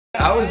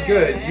I was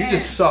good. You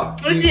just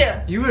suck.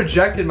 You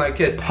rejected my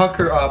kiss.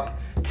 Pucker up,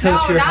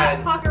 tilt your head.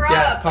 No, not pucker up.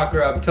 Yes,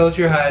 pucker up, tilt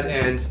your head,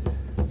 and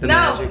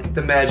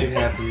the magic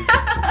happens.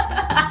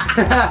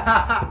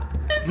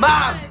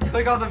 Mom,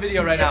 click off the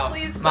video right now.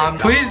 Please Mom,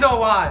 please don't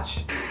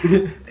watch.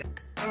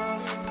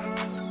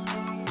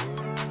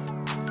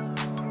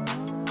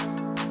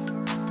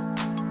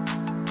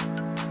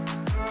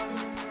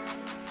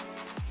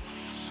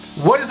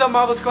 What is up,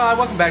 Marble Squad?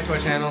 Welcome back to our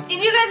channel.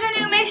 If you guys are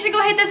new, make sure to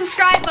go hit the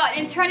subscribe button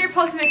and turn your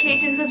post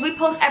notifications because we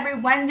post every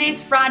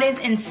Wednesdays, Fridays,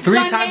 and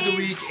Sundays. 3 times a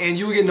week, and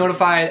you will get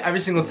notified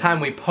every single time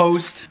we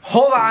post.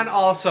 Hold on,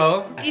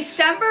 also.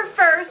 December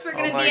 1st, we're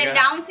going to be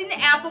announcing the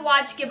Apple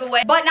Watch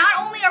giveaway. But not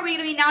only are we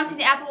going to be announcing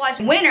the Apple Watch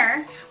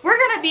winner, we're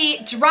going to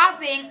be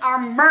dropping our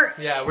merch.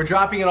 Yeah, we're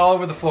dropping it all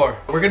over the floor.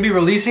 We're going to be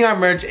releasing our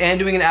merch and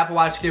doing an Apple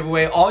Watch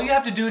giveaway. All you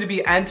have to do to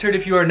be entered,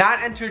 if you are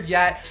not entered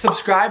yet,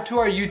 subscribe to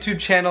our YouTube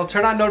channel,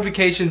 turn on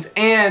notifications,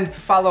 and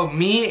follow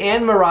me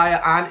and Mariah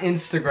on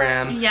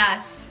Instagram.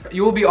 Yes.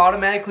 You will be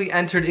automatically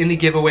entered in the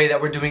giveaway that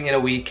we're doing in a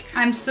week.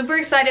 I'm super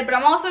excited, but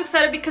I'm also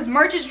excited because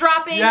merch is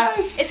dropping.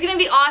 Yes. It's gonna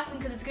be awesome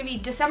because it's gonna be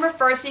December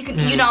 1st, so you can,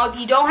 you know, if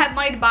you don't have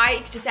money to buy it,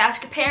 you can just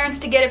ask your parents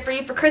to get it for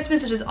you for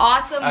Christmas, which is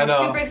awesome. We're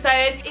super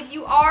excited. If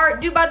you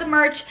do buy the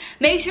merch,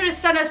 make sure to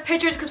send us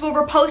pictures because we'll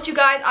repost you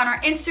guys on our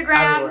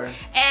Instagram. Everywhere.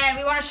 And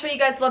we want to show you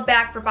guys love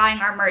back for buying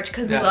our merch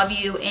because we love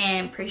you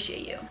and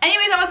appreciate you.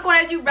 Anyways, I'm just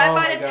going to do read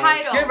by the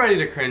title. Get ready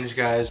to cringe,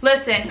 guys.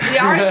 Listen, we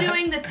are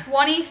doing the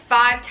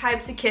 25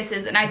 types of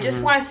kisses, and I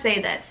just want to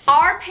say this.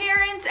 Our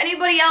parents,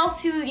 anybody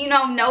else who, you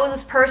know, knows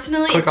us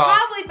personally, it's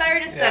probably better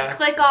just to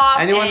click off.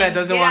 Anyone that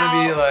doesn't want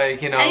to be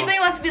like, you know. Anybody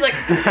wants to be like,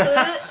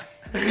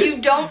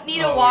 you don't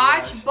need to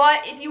watch,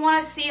 but if you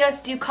want to see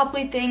us do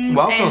coupley things,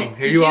 welcome.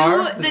 Here you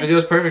are. This video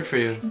is perfect for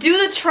you.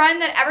 Do the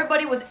trend that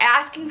everybody was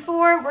asking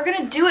for. We're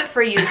gonna do it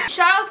for you.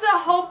 Shout out to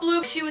Hope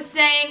Blue. She was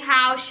saying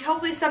how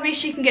hopefully someday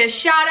she can get a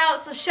shout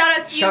out. So shout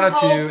out to you, Hope.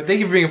 Shout out to you. Thank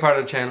you for being a part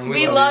of the channel.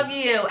 We love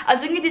you. I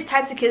was looking at these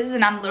types of kisses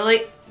and I'm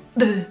literally,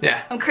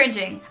 I'm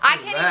cringing. I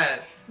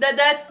can't even,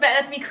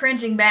 that's me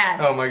cringing bad.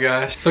 Oh my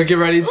gosh. So get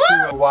ready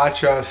to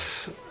watch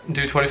us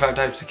do 25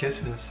 types of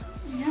kisses.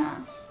 Yeah.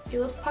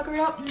 Your lips puckered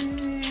up. Are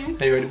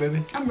you ready,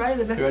 baby? I'm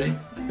ready, baby. You ready?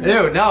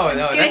 Ew, no,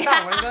 that's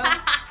not one of them.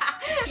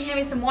 Can you give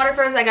me some water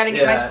first? I gotta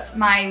get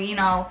my, you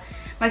know,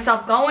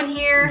 myself going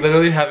here.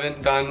 Literally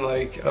haven't done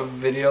like a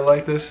video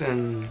like this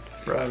in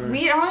forever.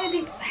 We don't really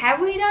think, have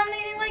we done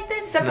anything like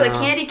this? Except for the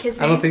candy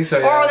kissing. I don't think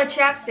so, Or the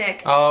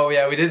chapstick. Oh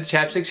yeah, we did the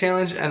chapstick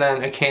challenge and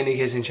then a candy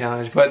kissing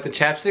challenge. But the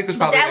chapstick was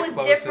probably the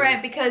closest.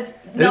 Different because,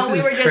 no,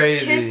 we were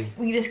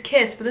just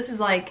kissed, but this is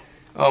like.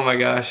 Oh my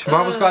gosh.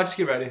 Marble Squad, just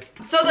get ready.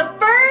 So the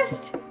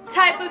first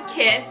type of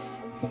kiss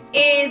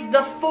is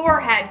the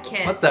forehead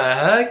kiss. What the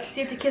heck? So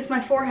you have to kiss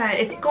my forehead.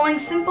 It's going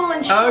simple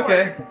and short. Oh,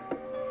 okay.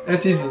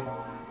 That's easy.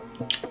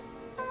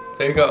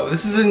 There you go.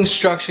 This is an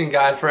instruction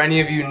guide for any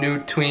of you new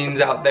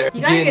tweens out there.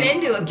 You gotta get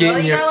into it,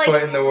 getting your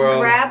foot in the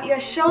world. You gotta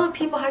show the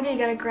people how to do it. You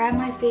gotta grab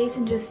my face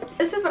and just,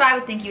 this is what I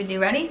would think you'd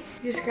do. Ready?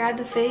 You just grab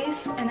the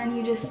face and then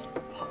you just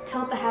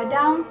tilt the head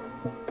down.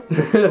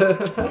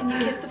 And you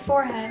kiss the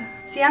forehead.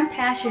 See, I'm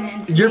passionate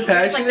and sweet. You're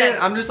passionate?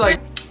 Like I'm just like,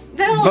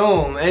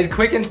 boom. It's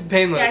quick and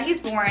painless. Yeah, he's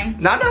boring.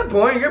 No, I'm not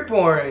boring. You're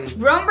boring.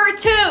 Number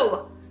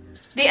 2.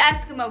 The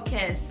Eskimo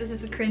kiss. This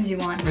is a cringy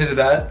one. Is it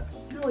that?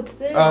 No, it's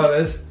this. Oh,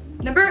 this?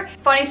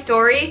 Funny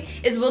story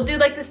is we'll do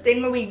like this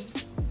thing where we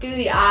do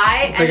the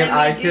eye and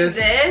then we do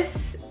this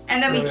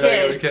and then we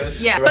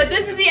kiss. Yeah, but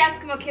this is the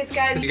Eskimo kiss,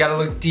 guys. You gotta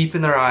look deep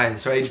in their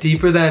eyes, right?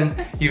 Deeper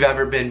than you've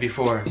ever been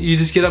before. You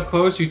just get up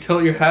close, you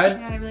tilt your head.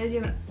 God, I realize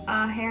you have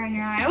a hair in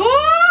your eye.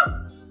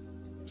 Ooh!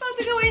 Supposed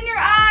to go in your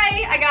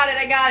eye. I got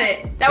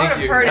it. That would have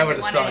hurt if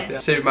it went in. Yeah.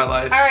 Saved my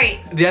life. All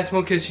right. The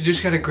Eskimo kiss, you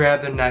just gotta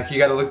grab their neck. You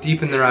gotta look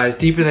deep in their eyes,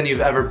 deeper than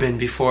you've ever been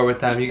before with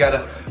them. You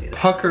gotta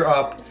pucker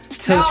up,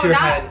 tilt your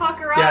head.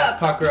 Pucker up. Yes,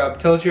 pucker up,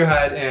 tilt your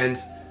head, and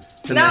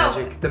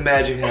the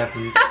magic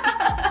happens.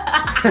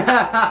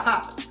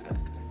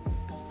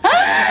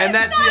 And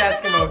that's the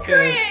Eskimo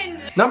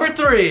kiss. Number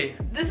 3.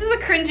 This is a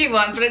cringy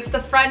one, but it's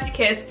the French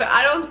kiss, but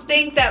I don't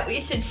think that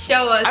we should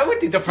show us. I would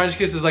think the French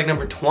kiss is like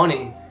number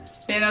 20.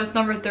 Yeah, no, it's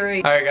number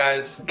 3. Alright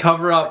guys,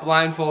 cover up,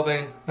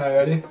 blindfolding. Alright,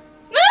 ready? Guys,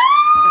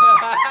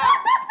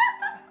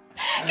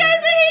 I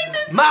hate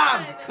this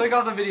Mom, one. click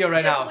off the video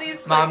right now. Please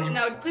click. Mom,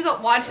 no, please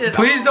don't watch it at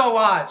all. Please don't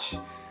watch.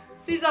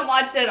 Please don't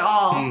watch it at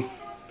all.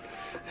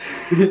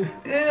 Ew.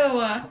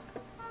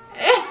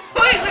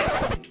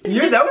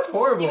 Wait. That was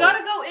horrible. You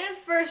gotta go in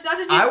first, not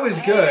just I was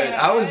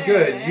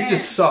good. You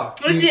just suck.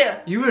 Let's see.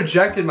 You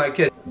rejected my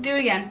kiss. Do it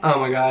again. Oh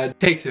my god.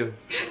 Take 2.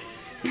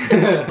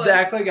 Just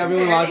act like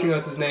everyone watching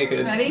us is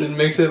naked. Ready? It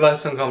makes it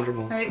less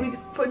uncomfortable. Alright, we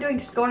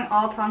just going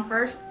all tongue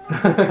first.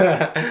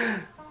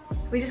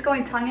 We just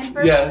going tongue in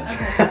first? Yes.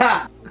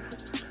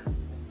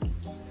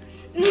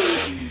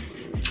 Okay.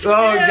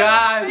 Oh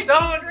gosh,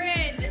 don't.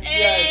 Cringe.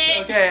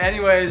 Yes. Okay,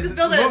 anyways,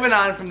 moving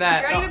on from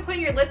that. You're not even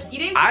putting your lips, you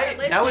didn't put your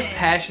lips That was in.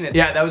 passionate.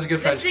 Yeah, that was a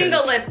good French kiss. The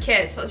single lip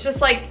kiss. So it's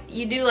just like,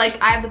 you do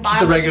like, I have the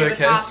bottom lip, you have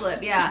the top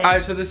lip. Yeah.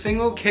 Alright, so the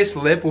single kiss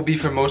lip will be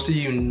for most of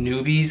you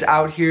newbies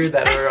out here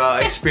that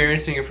are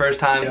experiencing your first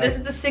time. This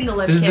is the single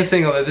lip kiss. This is the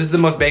single lip. This is the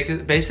most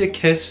basic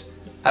kiss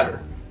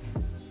ever.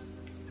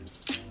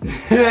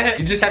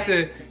 You just have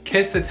to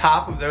kiss the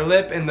top of their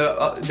lip and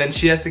then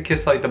she has to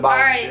kiss like the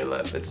bottom of your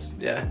lip. It's,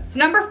 yeah.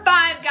 Number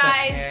 5,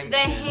 guys, the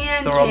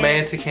hand kiss. The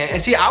romantic hand.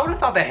 And see, I would have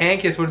thought the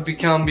hand kiss would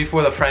become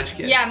before the French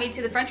kiss. Yeah, me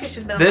too. The French kiss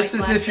should have been This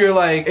is if you're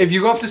like, if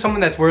you go up to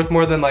someone that's worth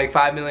more than like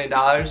 $5 million,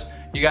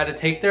 you got to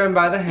take them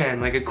by the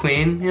hand like a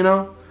queen, you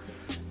know?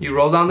 You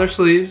roll down their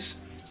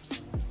sleeves,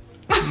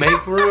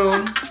 make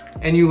room,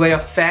 and you lay a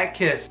fat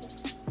kiss.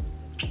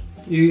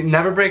 You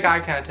never break eye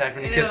contact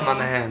when you kiss them on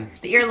the hand.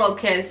 The earlobe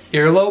kiss.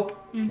 Earlobe?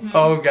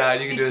 Oh God,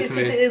 you can do it to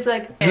me. It's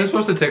like, is this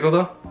supposed to tickle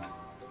though?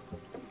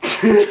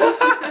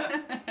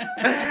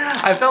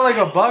 I felt like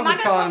a bug was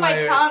crawling in my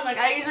ear. Tongue. Like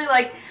I usually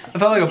like. I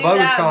felt like a bug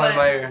was crawling in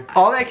my ear.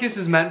 All that kiss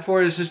is meant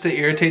for is just to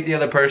irritate the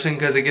other person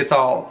because it gets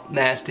all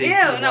nasty. Ew,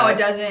 no it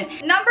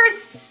doesn't. Number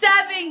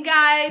 7,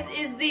 guys,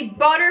 is the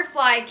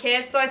butterfly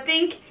kiss. So I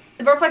think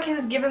the butterfly kiss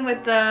is given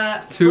with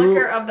the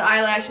flicker of the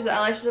eyelashes. The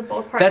eyelashes are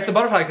both partners. That's the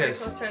butterfly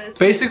kiss.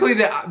 Basically,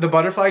 the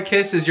butterfly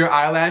kiss is your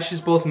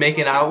eyelashes both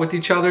making out with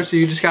each other, so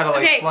you just gotta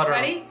like flutter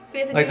them.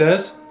 Like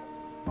this.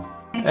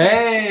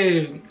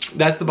 Hey,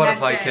 that's the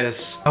butterfly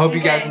kiss. I hope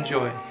you guys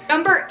enjoy.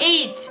 Number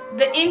 8,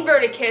 the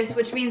inverted kiss,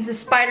 which means the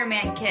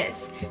Spider-Man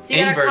kiss. So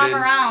you gotta come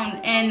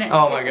around and.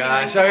 Oh my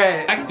gosh.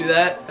 Okay, I can do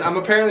that. I'm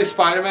apparently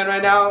Spider-Man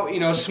right now, you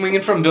know,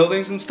 swinging from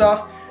buildings and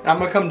stuff. And I'm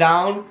gonna come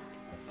down,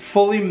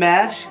 fully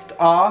masked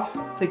off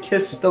to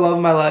kiss the love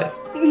of my life.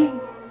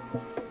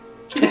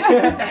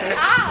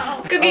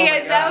 Ow. Okay,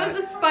 guys, that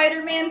was the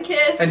Spider-Man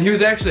kiss. And he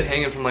was actually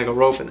hanging from like a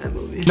rope in that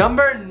movie.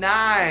 Number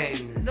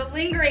 9. The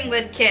lingering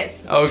lip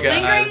kiss. Oh God.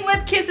 Lingering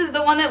lip kiss is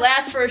the one that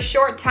lasts for a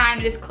short time.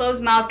 It is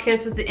closed mouth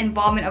kiss with the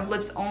involvement of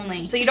lips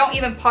only. So you don't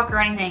even pucker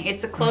or anything.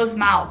 It's a closed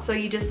mouth. So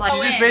you just like.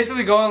 You're just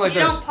basically going like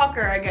this. You don't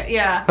pucker, I guess.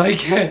 Yeah.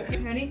 Like.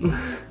 Ready?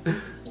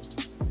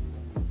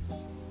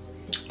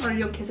 Or you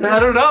don't kiss it? I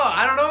don't know.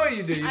 I don't know what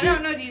you do. I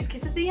don't know. Do you just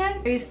kiss at the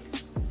end? Or you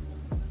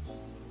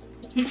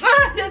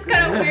that's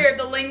kind of weird,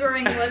 the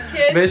lingering lip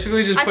kiss.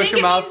 Basically just put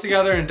your mouths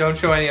together and don't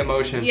show any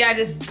emotion. Yeah,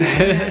 just,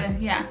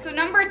 yeah. So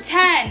number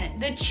 10,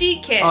 the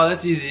cheek kiss. Oh,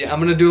 that's easy. I'm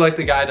gonna do like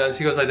the guy does.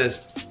 He goes like this.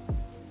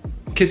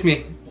 Kiss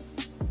me.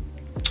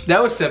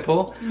 That was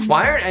simple.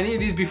 Why aren't any of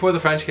these before the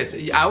French kiss?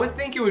 I would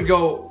think it would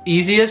go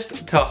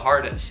easiest to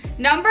hardest.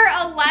 Number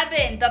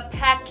 11, the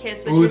peck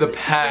kiss. Which Ooh, is the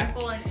peck.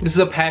 This is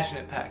a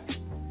passionate peck.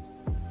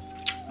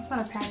 That's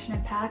not a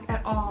passionate peck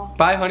at all.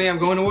 Bye, honey, I'm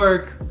going to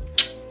work.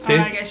 See? Oh,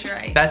 I guess you're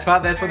right. That's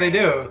what they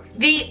do.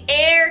 The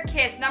air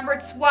kiss, number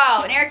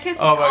 12. An air kiss,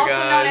 also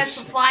known as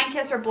a flying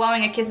kiss or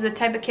blowing a kiss, is a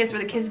type of kiss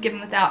where the kiss is given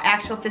without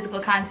actual physical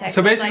contact.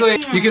 So basically,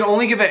 you can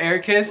only give an air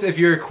kiss if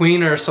you're a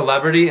queen or a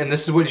celebrity, and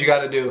this is what you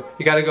gotta do.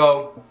 You gotta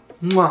go,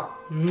 mwah,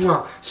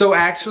 mwah. So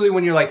actually,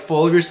 when you're like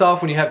full of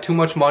yourself, when you have too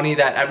much money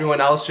that everyone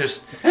else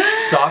just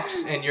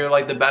sucks, and you're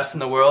like the best in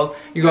the world,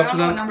 you go up to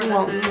them,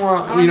 mwah,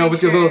 mwah, you know,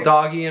 with your little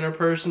doggy in her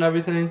purse and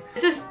everything.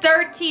 This is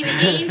 13,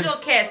 the angel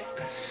kiss.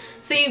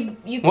 So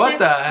you what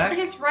the heck?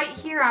 Kiss right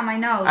here on my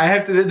nose. I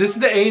have to. This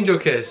is the angel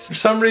kiss. For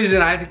some reason,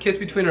 I have to kiss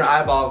between her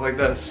eyeballs like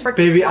this.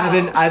 Baby,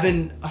 I've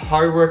been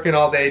hard working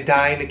all day,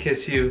 dying to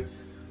kiss you.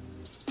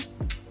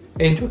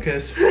 Angel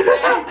kiss. All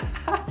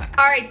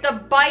right,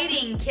 the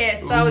biting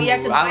kiss. So you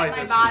have to bite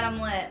my bottom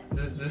lip.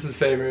 This is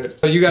favorite.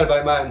 Oh, you gotta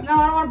bite mine. No,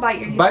 I don't want to bite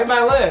your. Bite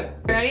my lip.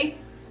 Ready?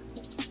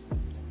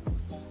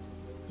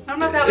 I don't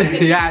know if that was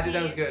good. Yeah, I think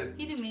that was good.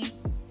 You do me.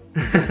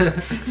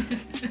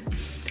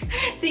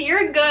 See,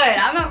 you're good.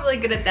 I'm not really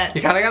good at that.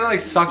 You kind of gotta like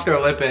suck their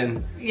lip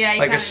in. Yeah,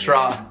 like a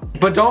straw.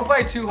 But don't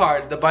bite too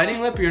hard. The biting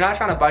lip, you're not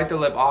trying to bite the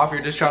lip off.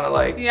 You're just trying to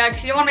like. Yeah,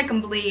 because you don't want to make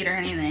them bleed or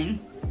anything.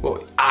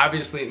 Well,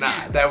 obviously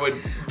not. That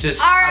would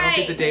just. I don't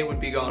think the date would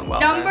be going well.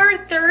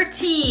 Number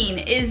 13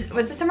 is.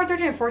 Was this number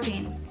 13 or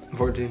 14?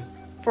 14.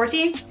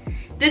 14?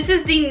 This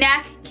is the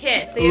neck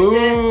kiss. So you have to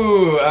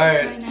all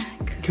right.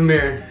 Come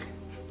here.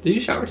 Did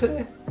you shower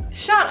today?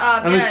 Shut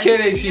up. I'm just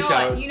kidding, she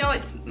showered. You know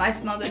I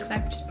smell good because I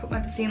just put my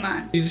perfume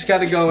on. You just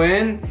gotta go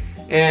in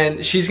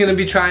and she's gonna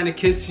be trying to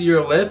kiss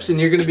your lips and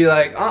you're gonna be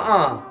like,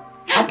 I'm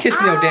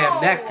kissing your damn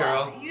neck,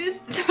 girl. You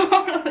just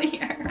totally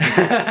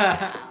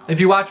are. If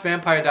you watch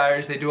Vampire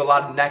Diaries, they do a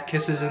lot of neck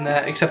kisses in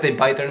that, except they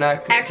bite their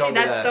neck. Actually,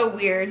 that's so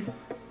weird.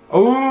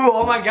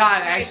 Oh my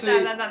God,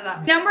 actually.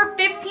 Number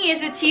 15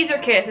 is a teaser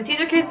kiss. A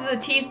teaser kiss is a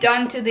tease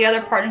done to the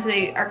other partner so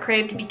they are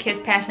craved to be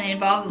kissed passionately. It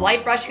involves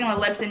light brushing of the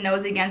lips and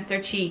nose against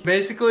their cheek.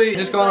 Basically, you're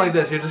just going like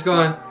this. You're just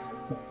going.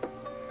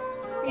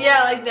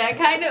 Yeah, like that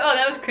kind of. Oh,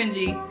 that was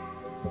cringy.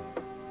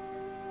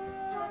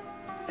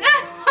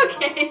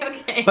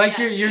 Okay. Like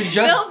you're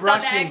just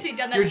brushing.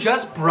 You're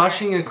just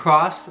brushing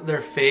across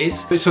their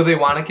face so they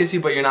want to kiss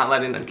you, but you're not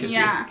letting them kiss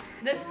you.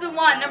 This is the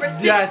one, number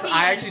 16. Yes,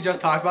 I actually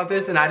just talked about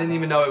this and I didn't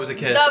even know it was a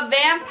kiss. The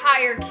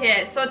vampire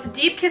kiss. So it's a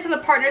deep kiss on the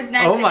partner's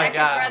neck. Oh my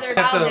god.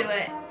 I'll do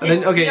it.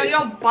 Then, okay. You know, you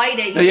don't bite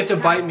it. No, you have to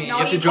bite me. No,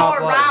 you have to draw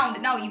blood.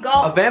 Around. No, you go.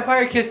 A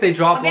vampire kiss, they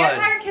draw blood. A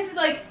vampire kiss is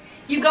like,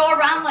 you go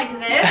around like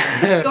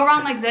this. Go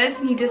around like this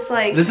and you just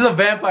like. This is a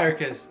vampire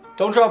kiss.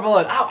 Don't draw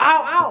blood. Ow,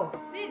 ow, ow. I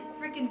didn't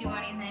freaking do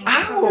anything.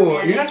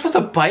 Ow, you're not supposed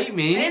to bite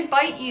me. I didn't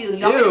bite you.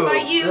 You want me to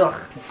bite you? Ugh.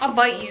 I'll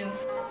bite you.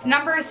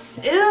 Number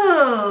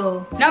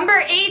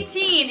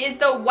 18 is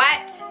the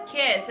wet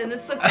kiss, and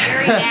this looks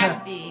very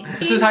nasty.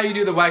 This is how you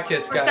do the wet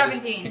kiss, guys.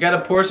 17. You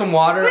gotta pour some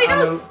water Wait,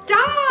 on no,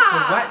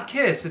 stop! the wet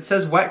kiss. It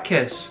says wet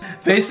kiss.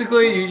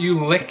 Basically,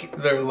 you lick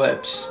their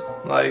lips.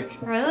 Like.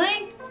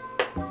 Really?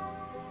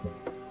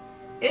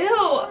 Ew.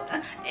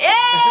 I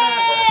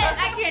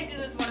can't do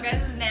this one,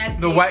 guys. This is nasty.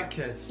 The wet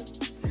kiss.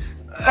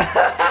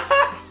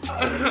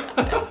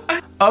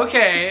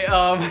 Okay,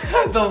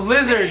 the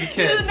lizard kiss.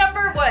 This is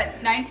number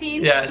what,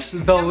 19? Yes, the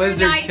number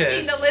lizard 19,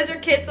 kiss. The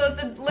lizard kiss. So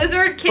it's a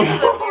lizard kiss,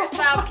 like weird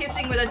style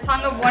kissing with a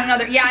tongue of one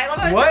another. Yeah, I love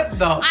how what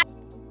the?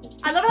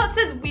 I love how it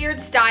says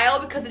weird style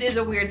because it is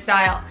a weird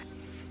style.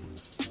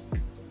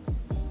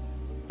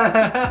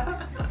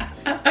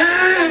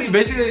 So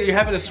basically, you're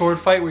having a sword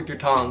fight with your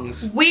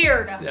tongues.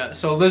 Weird. Yeah,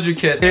 so lizard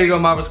kiss. Here you go,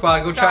 Marble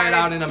Squad. Go try it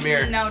out in a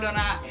mirror. No, do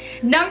not.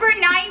 Number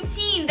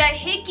 19, the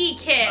hickey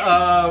kiss.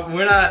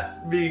 We're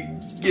not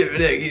giving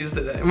hickeys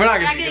today. We're not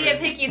gonna give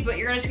hickeys, but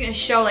you're just gonna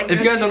show like. If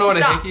you guys don't know what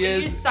a hickey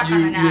is,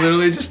 you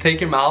literally just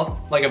take your mouth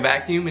like a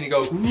vacuum and you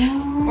go.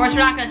 Or we're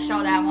not gonna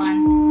show that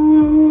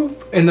one.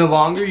 And the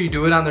longer you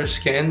do it on their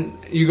skin,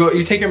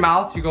 you take your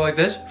mouth, you go like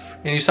this,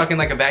 and you suck in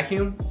like a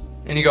vacuum,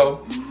 and you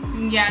go.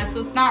 Yeah, so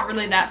it's not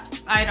really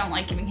that. I don't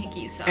like giving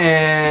hickeys. So.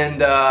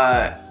 And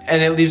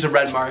it leaves a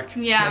red mark.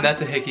 Yeah. And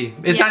that's a hickey.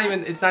 It's not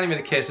even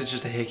a kiss. It's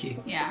just a hickey.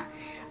 Yeah.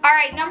 All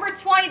right, number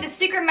 20, the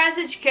secret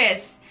message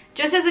kiss.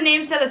 Just as the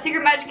name said, the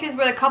secret message kiss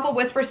where the couple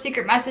whispers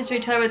secret message to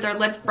each other with their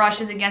lips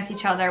brushes against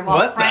each other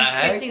while French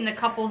kissing the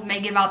couples may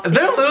give out secrets.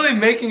 They're literally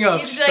making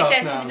up stuff now. You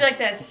have to be like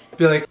this.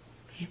 Be like,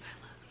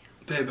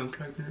 babe, I'm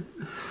pregnant.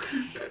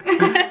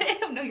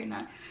 No, you're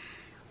not.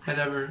 I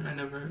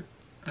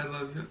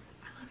love you.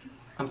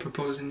 I'm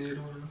proposing to you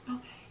tomorrow. Okay.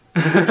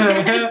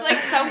 It's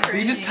like so crazy.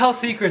 You just tell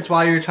secrets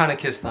while you're trying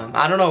to kiss them.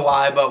 I don't know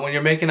why, but when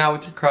you're making out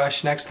with your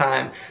crush next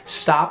time,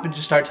 stop and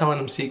just start telling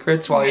them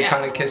secrets while you're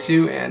trying to kiss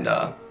you, and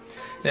you're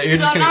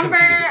just gonna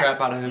confuse the crap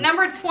out of him.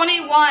 Number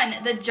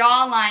 21, the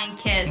jawline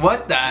kiss.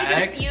 What the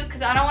heck? You,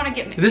 because I don't want to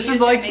get. This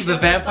is like the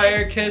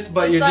vampire kiss,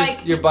 but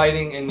you're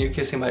biting and you're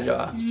kissing my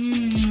jaw.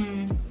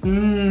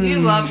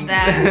 You love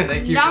that.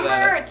 Thank you.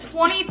 Number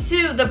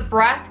 22, the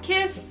breath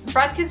kiss.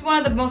 Breath kiss is one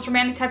of the most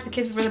romantic types of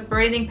kisses where the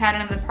breathing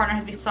pattern of the partner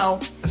has to be so.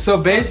 So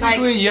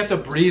basically, you have to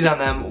breathe on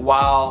them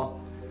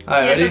while.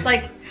 Yeah, so it's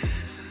like.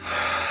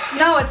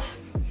 No, it's.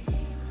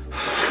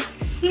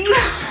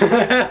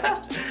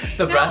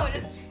 The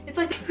breath. It's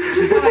like.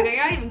 Oh my god, you're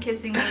not even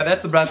kissing me.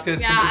 That's the breath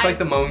kiss. Yeah, it's like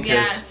the moan kiss.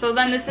 Yeah. So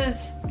then this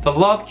is. The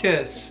love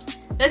kiss.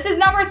 This is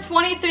number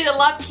 23, the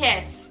love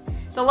kiss.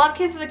 The love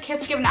kiss is a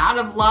kiss given out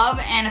of love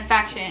and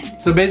affection.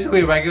 So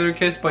basically a regular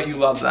kiss, but you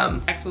love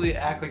them. Actually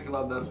act like you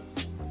love them.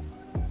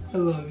 I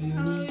love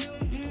you.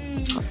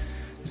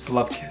 It's the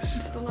love kiss.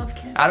 It's the love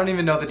kiss. I don't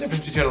even know the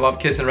difference between a love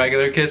kiss and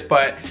regular kiss,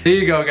 but there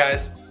you go,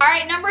 guys. All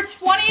right, number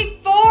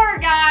 24,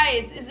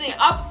 guys, is the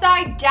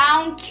upside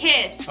down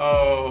kiss.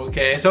 Oh,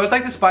 okay. So it's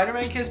like the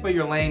Spider-Man kiss, but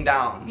you're laying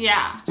down.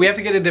 Yeah. We have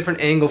to get a different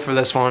angle for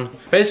this one.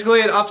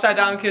 Basically, an upside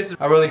down kiss is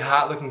a really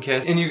hot looking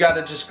kiss, and you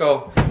gotta just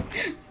go.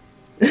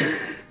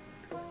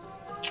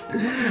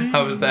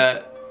 How was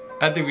that?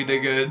 I think we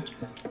did good.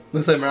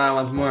 Looks like Mariah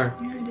wants more.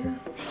 Yeah, I do.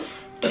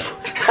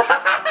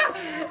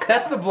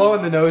 That's the blow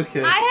in the nose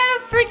kiss. I had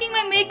a freaking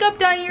my makeup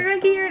done. You're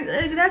gonna get your,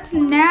 that's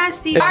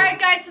nasty. All right,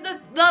 guys, so the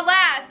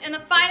last and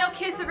the final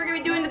kiss that we're gonna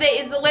be doing today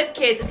is the lip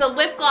kiss. It's a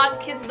lip gloss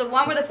kiss. It's the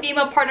one where the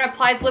female partner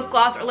applies lip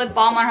gloss or lip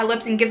balm on her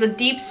lips and gives a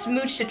deep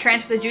smooch to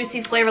transfer the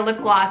juicy flavor lip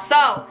gloss. So,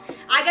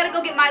 I gotta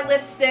go get my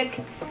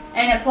lipstick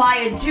and apply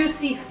a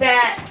juicy,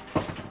 fat,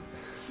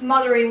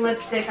 smothery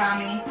lipstick on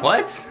me.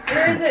 What?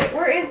 Where is it?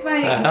 Where is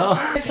my... The hell?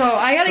 So,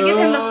 I gotta give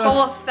him the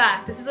full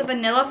effect. This is a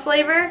vanilla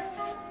flavor.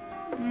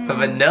 The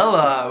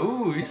vanilla.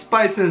 Ooh, you're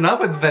spicing it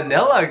up with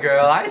vanilla,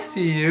 girl. I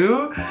see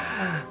you.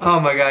 Oh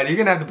my god, you're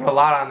gonna have to put a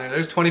lot on there.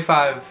 There's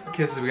 25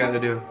 kisses we gotta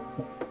do.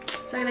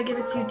 So I gotta give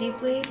it to you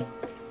deeply.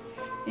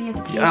 And you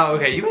have to taste Oh,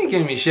 okay. You ain't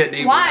giving me shit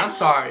deeply. Why? I'm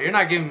sorry. You're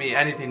not giving me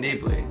anything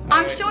deeply.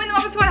 I'm showing the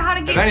woman how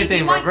to get. If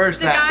anything, reverse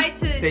the guy that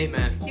to,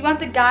 statement. You want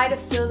the guy to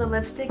feel the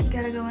lipstick? You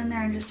gotta go in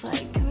there and just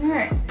like, come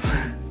here.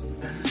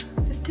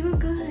 Just do it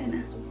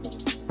good.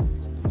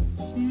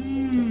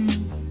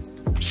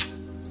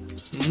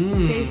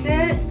 Taste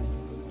it.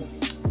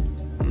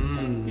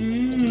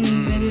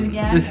 Maybe do it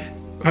again.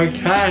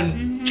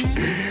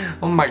 Again.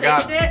 Oh my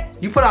god. Taste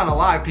it. You put on a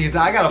lot because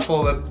I got a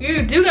full lip.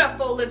 You do got a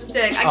full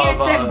lipstick. I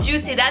give it to him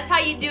juicy. That's how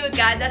you do it,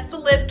 guys. That's the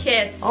lip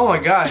kiss. Oh my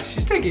gosh,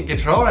 she's taking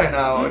control right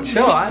now.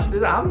 Chill.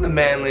 I'm the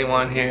manly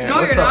one here.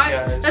 No, What's you're up, not.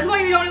 guys? That's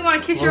why you don't even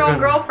want to kiss your own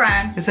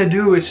girlfriend. Yes, I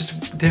do. It's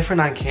just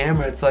different on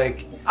camera. It's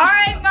like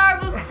Alright,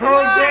 Marble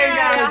Squad. Okay,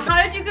 guys.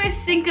 How did you guys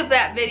think of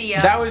that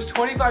video? That was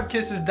 25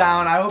 kisses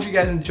down. I hope you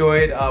guys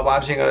enjoyed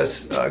watching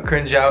us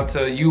cringe out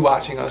to you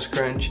watching us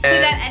cringe. So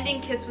that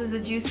ending kiss was the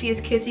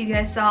juiciest kiss you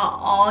guys saw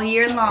all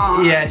year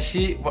long. Yeah,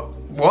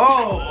 whoa,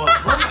 oh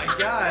my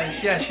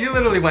gosh. Yeah, she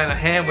literally went a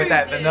ham with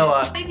that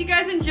vanilla. If you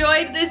guys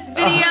enjoyed this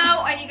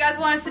video and you guys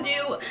want us to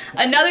do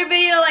another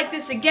video like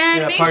this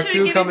again, yeah, part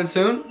 2 coming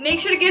soon. Make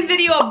sure to give this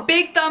video a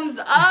big thumbs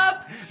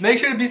up. Make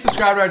sure to be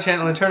subscribed to our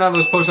channel and turn on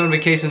those post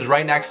notifications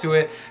right next to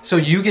it so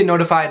you get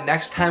notified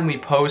next time we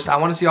post. I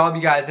want to see all of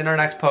you guys in our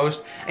next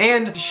post.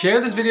 And share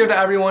this video to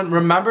everyone.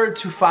 Remember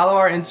to follow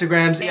our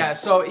Instagrams. Yeah,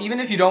 so even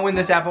if you don't win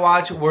this Apple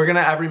Watch, we're going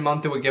to every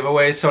month do a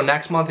giveaway. So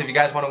next month, if you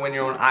guys want to win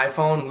your own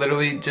iPhone,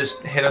 literally just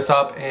hit us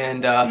up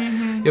and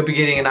you'll be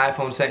getting an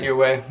iPhone sent your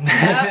way.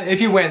 Yep.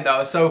 If you win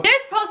though. So this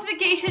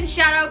postification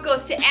shout out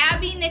goes to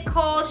Abby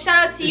Nicole.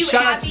 Shout out to you,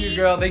 Shout Abby. out to you,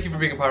 girl. Thank you for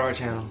being a part of our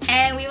channel.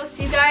 And we will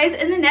see you guys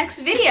in the next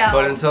video.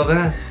 But until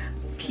then,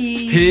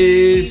 peace.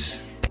 Peace.